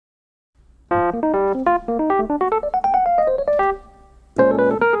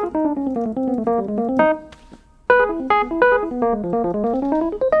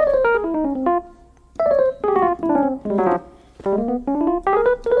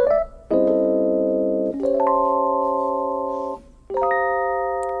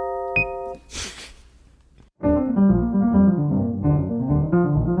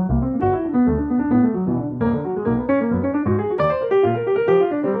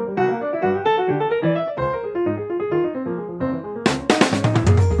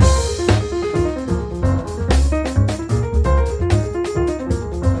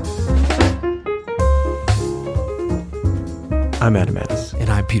I'm Adam Ennis. And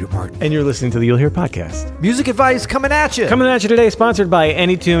I'm Peter Martin. And you're listening to the You'll Hear podcast. Music advice coming at you. Coming at you today, sponsored by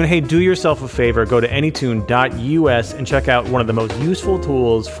AnyTune. Hey, do yourself a favor. Go to anytune.us and check out one of the most useful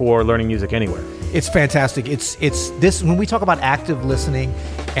tools for learning music anywhere. It's fantastic. It's this, when we talk about active listening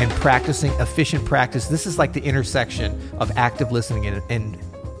and practicing, efficient practice, this is like the intersection of active listening and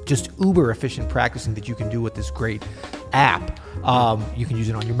just uber efficient practicing that you can do with this great app. You can use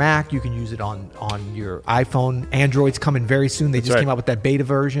it on your Mac. You can use it on your iPhone. Android's coming very soon. They just came out with that beta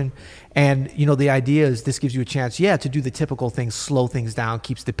version. And, you know, the idea is this gives you a chance, to do the typical things, slow things down,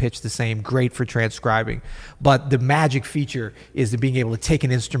 keeps the pitch the same, great for transcribing. But the magic feature is the being able to take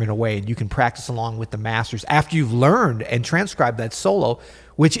an instrument away and you can practice along with the masters. After you've learned and transcribed that solo,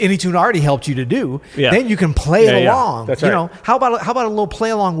 which AnyTune already helped you to do, then you can play it along. That's right. You know, how about a little play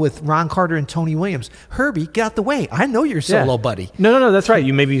along with Ron Carter and Tony Williams? Herbie, get out the way. I know your solo buddy. No, that's right.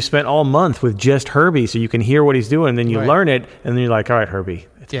 You spent all month with just Herbie so you can hear what he's doing, and then you learn it, and then you're like, all right, Herbie,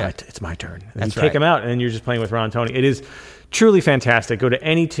 it's my turn. And you take him out, and then you're just playing with Ron and Tony. It is truly fantastic. Go to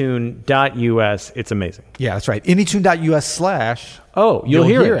anytune.us. It's amazing. Yeah, that's right. Anytune.us/ you'll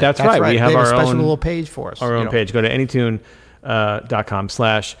hear it. That's right. We have a our special own little page for us. Our own page. Go to anytune.com/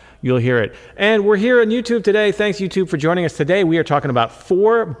 you'll hear it. And we're here on YouTube today. Thanks, YouTube, for joining us today. We are talking about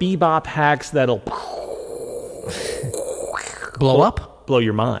 4 bebop hacks that'll blow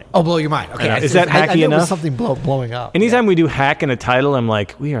your mind. Oh, blow your mind. Okay. Is that hacky I enough? It was something blowing up. Anytime we do hack in a title, I'm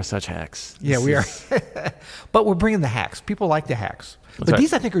like, we are such hacks. Yeah, we are. But we're bringing the hacks. People like the hacks. But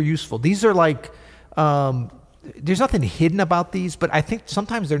these, I think, are useful. These are like, there's nothing hidden about these, but I think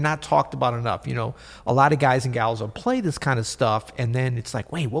sometimes they're not talked about enough. You know, a lot of guys and gals will play this kind of stuff, and then it's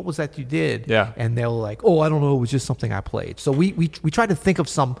like, wait, what was that you did? Yeah. And they'll like, I don't know, it was just something I played. So we try to think of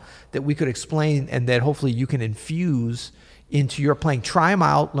some that we could explain and that hopefully you can infuse into your playing. Try them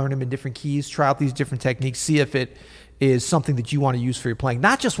out, learn them in different keys, try out these different techniques, see if it is something that you want to use for your playing.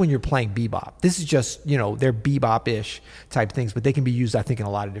 Not just when you're playing bebop. This is just, they're bebop-ish type things, but they can be used, I think, in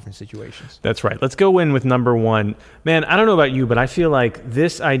a lot of different situations. That's right. Let's go in with number 1. Man, I don't know about you, but I feel like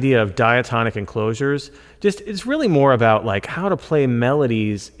this idea of diatonic enclosures, it's really more about like how to play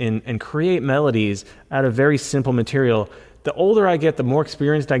melodies and create melodies out of very simple material. The older I get, the more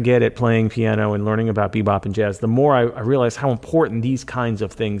experienced I get at playing piano and learning about bebop and jazz, the more I realize how important these kinds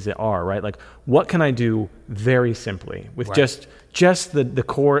of things are, right? Like, what can I do very simply with just the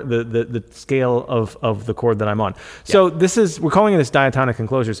chord, the scale of the chord that I'm on? So we're calling this diatonic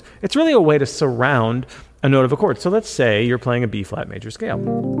enclosures. It's really a way to surround a note of a chord. So let's say you're playing a B-flat major scale.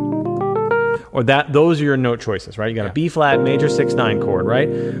 Or those are your note choices, right? You got a B-flat major 6/9 chord, right?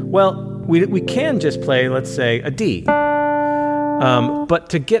 Well, we can just play, let's say, a D. But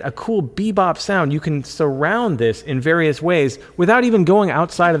to get a cool bebop sound, you can surround this in various ways without even going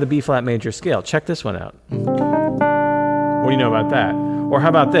outside of the B-flat major scale. Check this one out. What do you know about that? Or how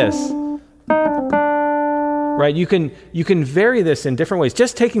about this? Right? You can vary this in different ways.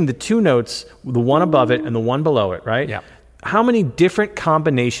 Just taking the 2 notes, the one above it and the one below it, right? Yeah. How many different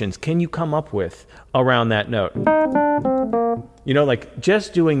combinations can you come up with around that note? Like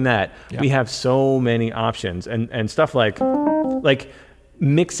just doing that, we have so many options and stuff like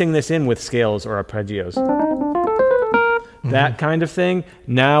mixing this in with scales or arpeggios. That kind of thing.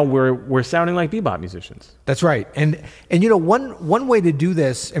 Now we're sounding like bebop musicians. That's right. And one way to do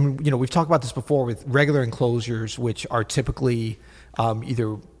this, and we've talked about this before with regular enclosures, which are typically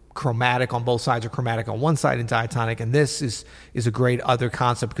either chromatic on both sides or chromatic on one side in diatonic, and this is a great other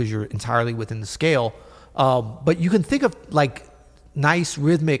concept because you're entirely within the scale. But you can think of like nice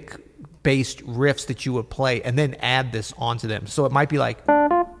rhythmic based riffs that you would play and then add this onto them. So it might be like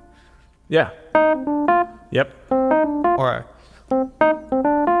or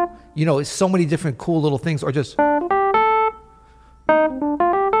it's so many different cool little things, or just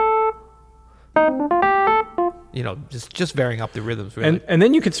just varying up the rhythms really. And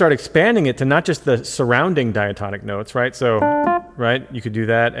then you could start expanding it to not just the surrounding diatonic notes, right? So you could do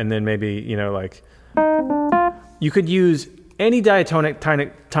that, and then maybe you could use any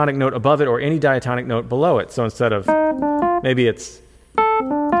diatonic note above it or any diatonic note below it. So instead of maybe it's,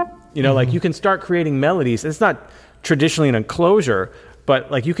 like you can start creating melodies. It's not traditionally an enclosure,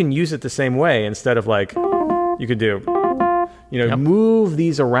 but like you can use it the same way. Instead of like you could do, move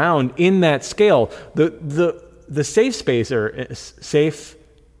these around in that scale. The safe spacer, the space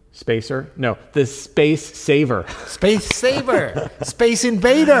saver. Space saver. Space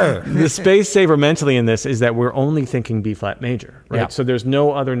invader. The space saver mentally in this is that we're only thinking B flat major, right? Yeah. So there's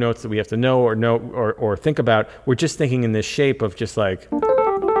no other notes that we have to know or think about. We're just thinking in this shape of just like.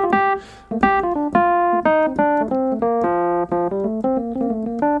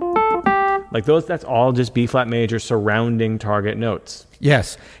 Like that's all just B flat major surrounding target notes.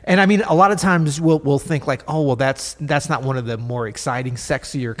 Yes. And I mean, a lot of times we'll think like, oh, well, that's not one of the more exciting,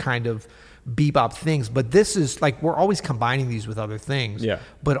 sexier kind of bebop things. But this is like, we're always combining these with other things. Yeah.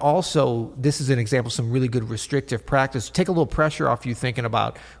 But also, this is an example of some really good restrictive practice. Take a little pressure off you thinking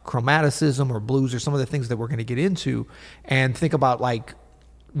about chromaticism or blues or some of the things that we're going to get into, and think about like,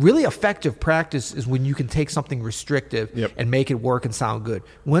 really effective practice is when you can take something restrictive and make it work and sound good.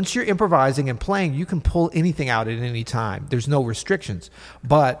 Once you're improvising and playing, you can pull anything out at any time. There's no restrictions.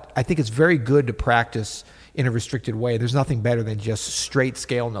 But I think it's very good to practice in a restricted way. There's nothing better than just straight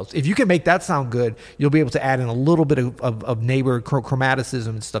scale notes. If you can make that sound good, you'll be able to add in a little bit of neighbor chromaticism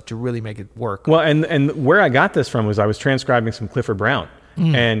and stuff to really make it work. Well, and where I got this from was I was transcribing some Clifford Brown.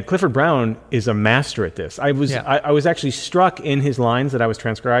 And Clifford Brown is a master at this. I was actually struck in his lines that I was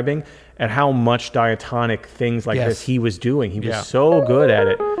transcribing at how much diatonic things like this he was doing. He was so good at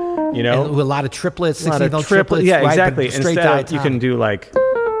it, And with a lot of triplets, a lot of triplets. Yeah, right? Exactly. Instead, you can do like,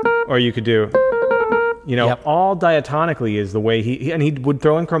 or you could do, all diatonically is the way he would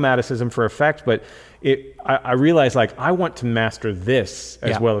throw in chromaticism for effect, but I realized like I want to master this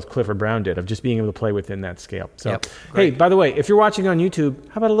as well as Clifford Brown did, of just being able to play within that scale. So, hey, by the way, if you're watching on YouTube,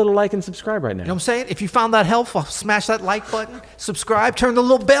 how about a little like and subscribe right now? You know what I'm saying? If you found that helpful, smash that like button, subscribe, turn the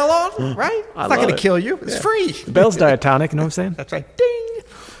little bell on, right? It's not going to kill you. It's free. The bell's diatonic, you know what I'm saying? That's right. Ding.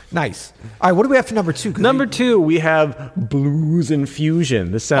 Nice. All right, what do we have for number 2? Number 2, we have Blues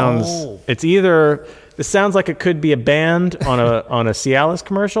Infusion. This sounds, this sounds like it could be a band on a Cialis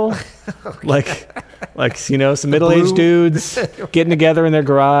commercial. Like some middle-aged dudes getting together in their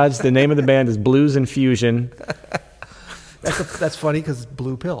garage. The name of the band is Blues Infusion. That's funny because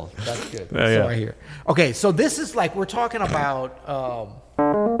blue pill. That's good. That's what I hear. Okay, so this is like we're talking about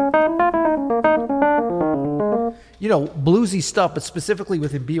bluesy stuff, but specifically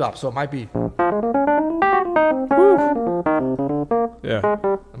within bebop. So it might be. Yeah.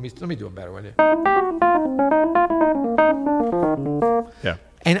 Let me do a better one here. Yeah.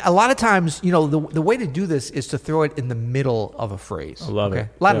 And a lot of times, the way to do this is to throw it in the middle of a phrase. I love it.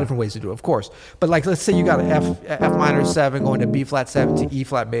 A lot of different ways to do it, of course. But like, let's say you got an F minor 7 going to B flat 7 to E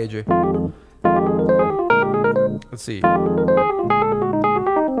flat major. Let's see.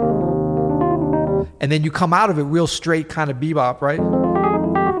 And then you come out of it real straight kind of bebop, right?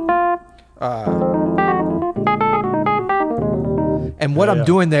 And what I'm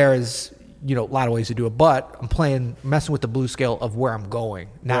doing there is, a lot of ways to do it, but I'm messing with the blues scale of where I'm going,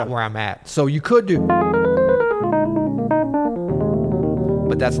 not where I'm at. So you could do,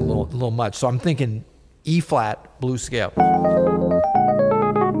 but that's a little much. So I'm thinking E flat blues scale.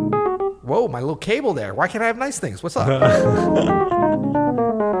 Whoa, my little cable there. Why can't I have nice things? What's up?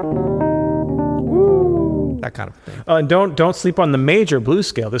 That kind of thing. And don't sleep on the major blues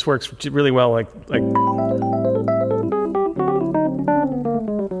scale. This works really well. Like.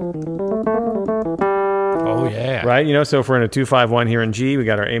 Oh yeah. Right. So if we're in a 2-5-1 here in G, we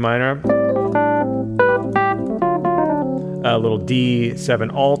got our A minor, a little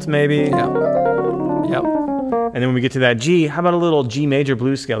D7 alt maybe. Yep. And then when we get to that G, how about a little G major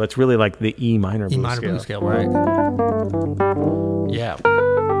blues scale? That's really like the E minor blues scale. Blues scale, right? Yeah.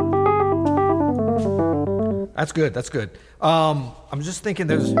 That's good. I'm just thinking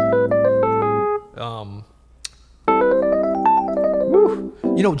there's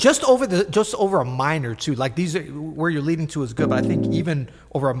just over a minor too. Like these are where you're leading to is good, but I think even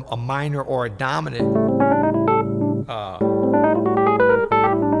over a minor or a dominant,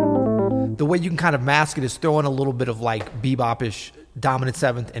 the way you can kind of mask it is throwing a little bit of like bebop-ish dominant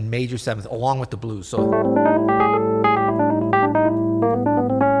 7th and major 7th along with the blues. So.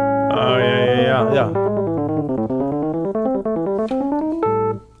 Oh yeah.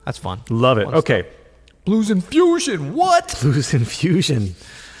 That's fun. Love it. Fun okay. Stuff. Blues Infusion. What? Blues Infusion.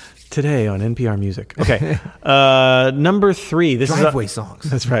 Today on NPR Music. Okay. Number 3. This Driveway is songs.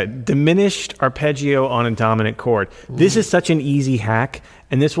 That's right. Diminished arpeggio on a dominant chord. Ooh. This is such an easy hack,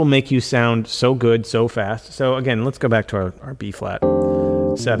 and this will make you sound so good so fast. So again, let's go back to our B flat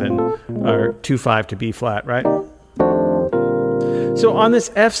 7, or 2-5 to B flat, right? So on this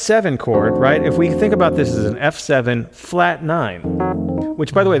F7 chord, right, if we think about this as an F7 flat 9,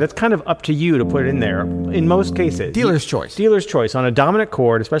 which, by the way, that's kind of up to you to put it in there in most cases. Dealer's choice. Dealer's choice. On a dominant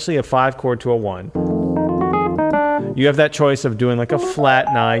chord, especially a 5 chord to a 1, you have that choice of doing like a flat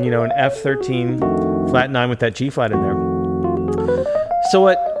 9, an F13 flat 9 with that G flat in there. So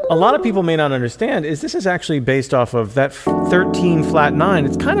what a lot of people may not understand is this is actually based off of that 13 flat 9.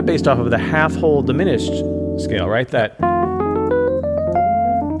 It's kind of based off of the half-whole diminished scale, right? That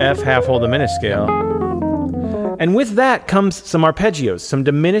F half-whole diminished scale. And with that comes some arpeggios, some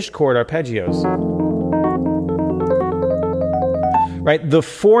diminished chord arpeggios. Right? The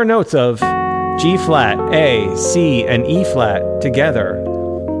 4 notes of G flat, A, C, and E flat together.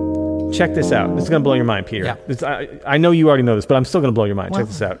 Check this out. This is going to blow your mind, Peter. Yeah. I know you already know this, but I'm still going to blow your mind. Check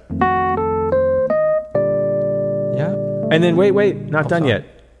this out. Yeah. And then wait, not done yet.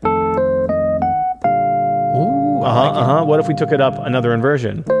 Ooh, like What if we took it up another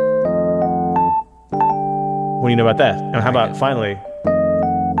inversion? What do you know about that? And how about finally?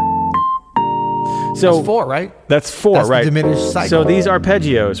 So that's 4, right? That's 4, that's right? The diminished cycle. So these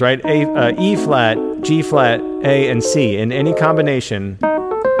arpeggios, right? E flat, G flat, A, and C in any combination,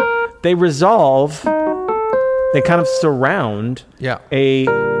 they resolve. They kind of surround a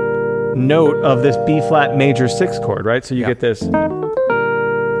note of this B flat major 6 chord, right? So you get this.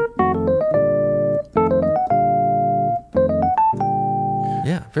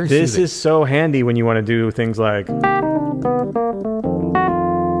 Yeah, very This soothing. is so handy when you want to do things like,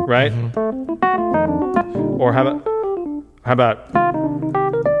 right? Mm-hmm. Or how about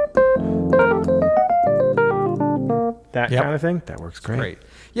that kind of thing? That works great.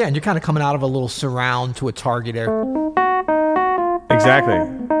 Yeah, and you're kind of coming out of a little surround to a target area. Exactly.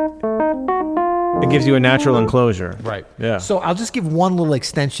 It gives you a natural enclosure. Right. Yeah. So I'll just give one little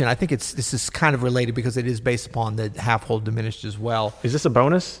extension. I think this is kind of related because it is based upon the half-whole diminished as well. Is this a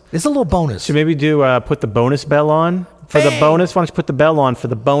bonus? It's a little bonus. Should maybe do put the bonus bell on for the bonus? Why don't you put the bell on for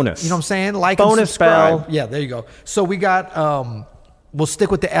the bonus? You know what I'm saying? Like bonus and subscribe. bell. Yeah, there you go. So we got we'll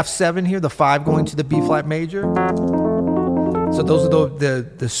stick with the F7 here, the 5 going to the B flat major. So those are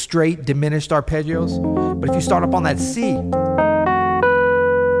the straight diminished arpeggios. But if you start up on that C,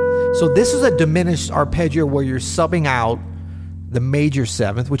 so this is a diminished arpeggio where you're subbing out the major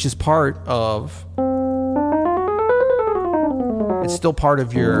 7th, which is part of, it's still part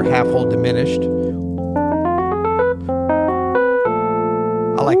of your half-whole diminished.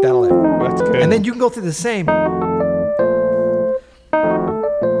 I like that a lot. That's good. And then you can go through the same.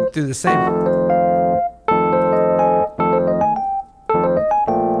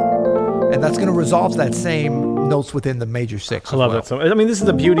 And that's going to resolve that same notes within the major 6. I love that. So I mean, this is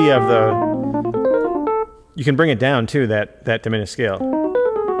the beauty of you can bring it down too, that diminished scale.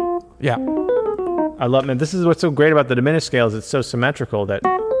 Yeah. I love it. This is what's so great about the diminished scale is it's so symmetrical that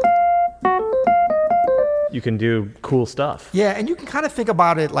you can do cool stuff. Yeah, and you can kind of think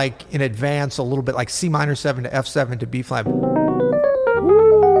about it like in advance a little bit, like C minor 7 to F7 to B flat.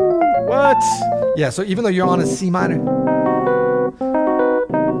 What? Yeah, so even though you're on a C minor.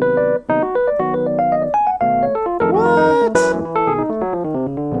 What?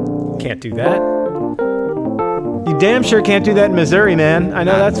 Can't do that. You damn sure can't do that in Missouri, man. I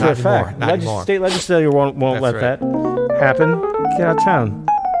know that's for a fact. State legislature won't let that happen. Get out of town.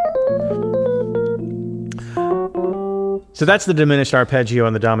 So that's the diminished arpeggio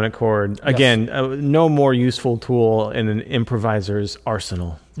on the dominant chord. Again, no more useful tool in an improviser's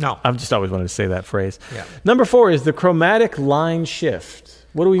arsenal. No. I've just always wanted to say that phrase. Yeah. Number 4 is the chromatic line shift.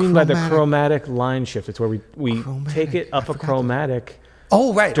 What do we mean by the chromatic line shift? It's where we take it up a chromatic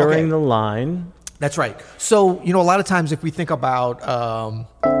during the line. That's right. So, a lot of times if we think about,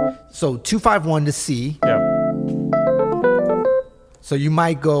 2-5-1 to C. Yeah. So you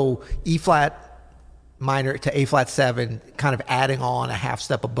might go E flat minor to A flat 7, kind of adding on a half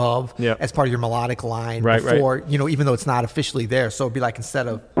step above as part of your melodic line before, even though it's not officially there. So it'd be like instead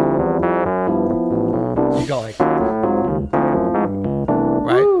of, you go like,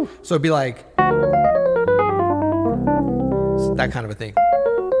 right? Woo. So it'd be like, that kind of a thing.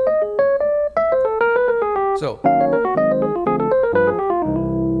 So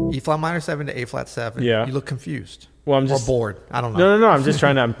E flat minor 7 to A flat 7. Yeah. You look confused. Well, I'm just or bored. I don't know. No. I'm just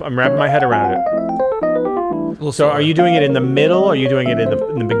trying to. I'm wrapping my head around it. So are you doing it in the middle, or are you doing it in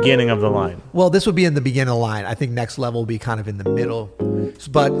the beginning of the line? Well, this would be in the beginning of the line. I think next level will be kind of in the middle.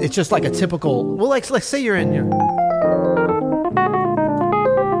 But it's just like a typical, well, like say you're in your...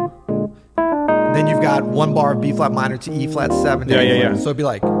 Then you've got one bar of B flat minor to E flat 7. Yeah. So it'd be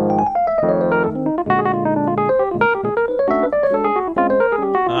like...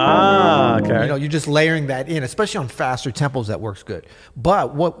 Okay. You're just layering that in, especially on faster tempos. That works good.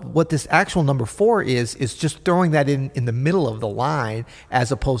 But what this actual number 4 is just throwing that in the middle of the line,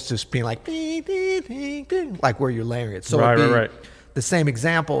 as opposed to just being like ding, ding, ding, ding, like where you're layering it. So it'd be the same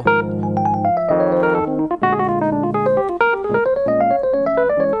example.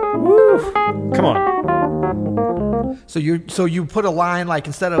 Woo! Come on. So you put a line like,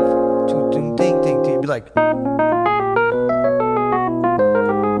 instead of ding, ding, ding, you'd be like.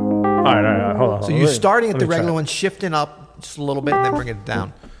 All right, hold on. So you're starting at the regular one, shifting up just a little bit, and then bring it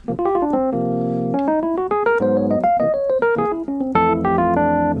down.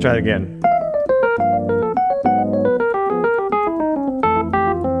 Try it again.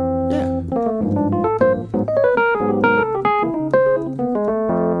 Yeah.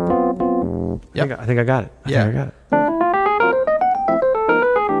 Yep. I think I got it. I got it.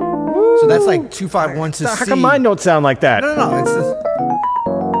 So that's like 2-5-1 to C. How come mine don't sound like that? No. It's just...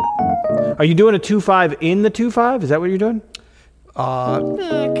 Are you doing a 2-5 in the 2-5? Is that what you're doing?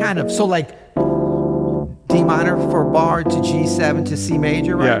 Kind of. So like D minor for a bar to G7 to C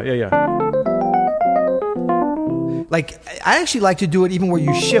major, right? Yeah. Like, I actually like to do it even where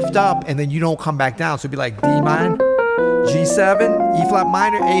you shift up and then you don't come back down. So it'd be like D minor, G7, E flat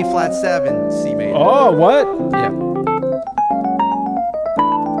minor, A flat 7, C major. Oh, what? Yeah.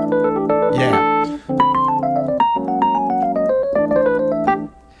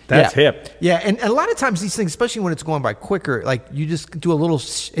 That's hip. Yeah, and a lot of times these things, especially when it's going by quicker, like you just do a little,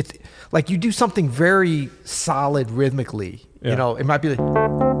 it's like you do something very solid rhythmically. Yeah. It might be like,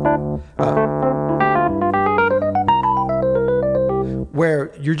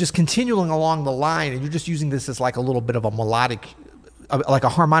 where you're just continuing along the line and you're just using this as like a little bit of a melodic, like a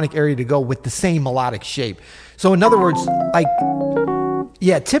harmonic area to go with the same melodic shape. So in other words, like,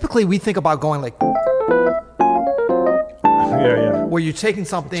 typically we think about going like, where you're taking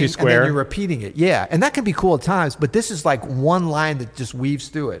something and then you're repeating it. Yeah, and that can be cool at times, but this is like one line that just weaves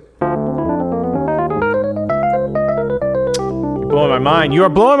through it. You're blowing my mind. You are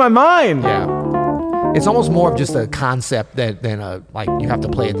blowing my mind. Yeah. It's almost more of just a concept than like you have to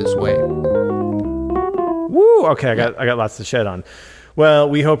play it this way. Woo! Okay, I got lots to shed on. Well,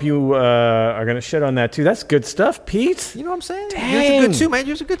 we hope you are going to shit on that too. That's good stuff, Pete. You know what I'm saying? Dang. Yours are good too, man.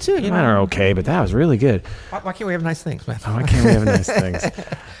 Yours are good too. Mine are okay, but that was really good. Why can't we have nice things, man? Why can't we have nice things?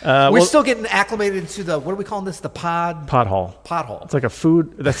 We're still getting acclimated to the, what are we calling this? The pothole. Pothole. It's like a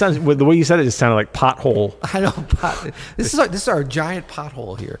food. That sounds, the way you said it just sounded like pothole. I know. This is our giant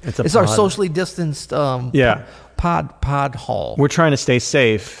pothole here. It's our socially distanced pod hall. We're trying to stay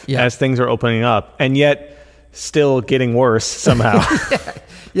safe as things are opening up, and yet still getting worse somehow.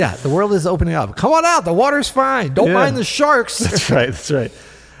 Yeah, the world is opening up. Come on out. The water's fine. Don't mind the sharks. That's right.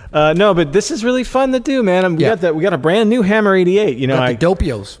 No, but this is really fun to do, man. We got a brand new Hammer 88. The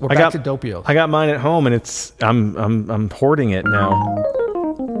Dopios. We're back to Dopios. I got mine at home, and I'm hoarding it now.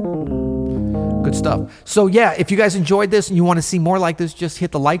 Good stuff. So if you guys enjoyed this and you want to see more like this, just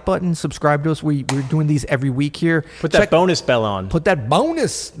hit the like button, subscribe to us. We're doing these every week here. Put that bonus bell on. Put that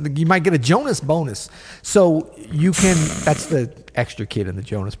bonus. You might get a Jonas bonus. So you can, that's the extra kid in the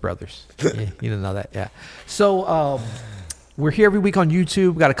Jonas Brothers. You didn't know that, yeah. So we're here every week on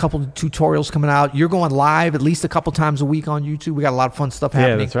YouTube. We got a couple of tutorials coming out. You're going live at least a couple times a week on YouTube. We got a lot of fun stuff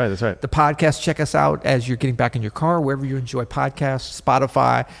happening. Yeah, that's right. The podcast, check us out as you're getting back in your car, wherever you enjoy podcasts,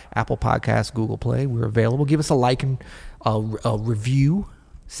 Spotify, Apple Podcasts, Google Play. We're available. Give us a like and a review,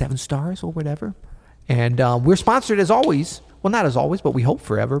 7 stars or whatever. And we're sponsored as always. Well, not as always, but we hope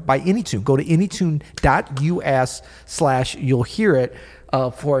forever, by Anytune. Go to anytune.us/you'll hear it.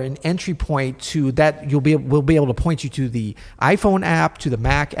 For an entry point to that, we'll be able to point you to the iPhone app, to the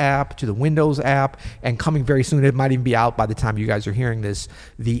Mac app, to the Windows app, and coming very soon, it might even be out by the time you guys are hearing this,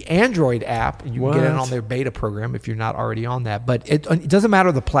 the Android app. You can get it on their beta program if you're not already on that. But it doesn't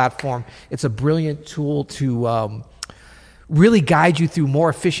matter the platform. It's a brilliant tool to really guide you through more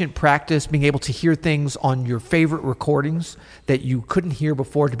efficient practice, being able to hear things on your favorite recordings that you couldn't hear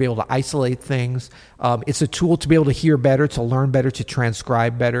before, to be able to isolate things. It's a tool to be able to hear better, to learn better, to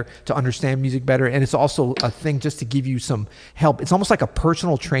transcribe better, to understand music better. And it's also a thing just to give you some help. It's almost like a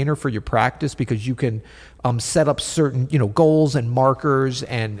personal trainer for your practice, because you can set up certain goals and markers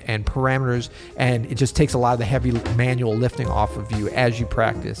and parameters, and it just takes a lot of the heavy manual lifting off of you as you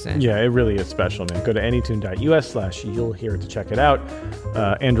practice. And yeah, it really is special, man. Go to anytune.us/you'll hear it to check it out.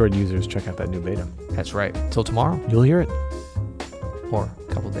 Android users, check out that new beta. That's right. Till tomorrow, You'll hear it. or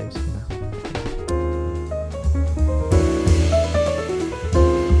a couple days.